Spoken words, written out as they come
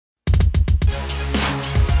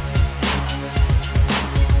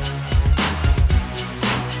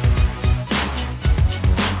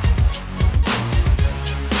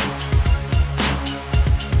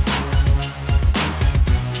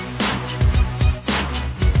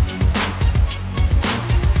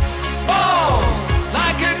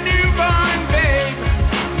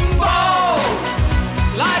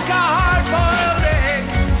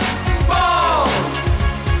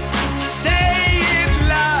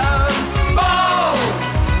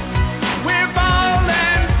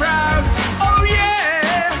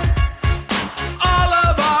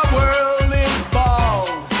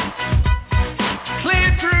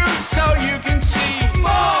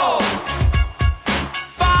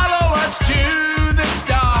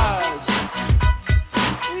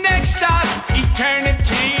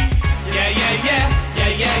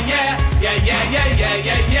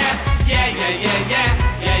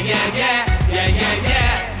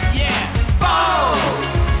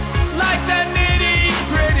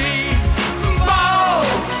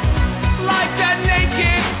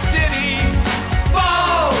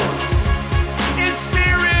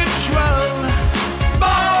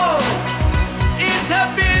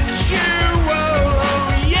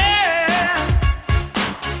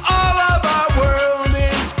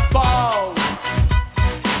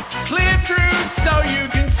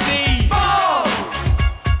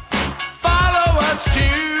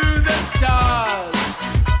to the stars.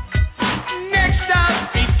 Next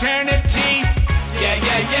up, eternity. Yeah,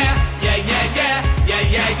 yeah, yeah, yeah, yeah, yeah,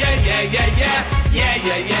 yeah, yeah, yeah, yeah, yeah, yeah,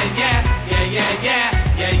 yeah, yeah, yeah, yeah, yeah,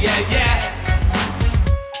 yeah, yeah, yeah.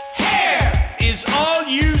 Hair is all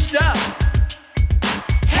used up.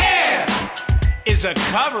 Hair is a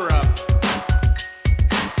cover-up.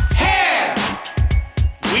 Hair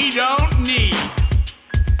we don't need.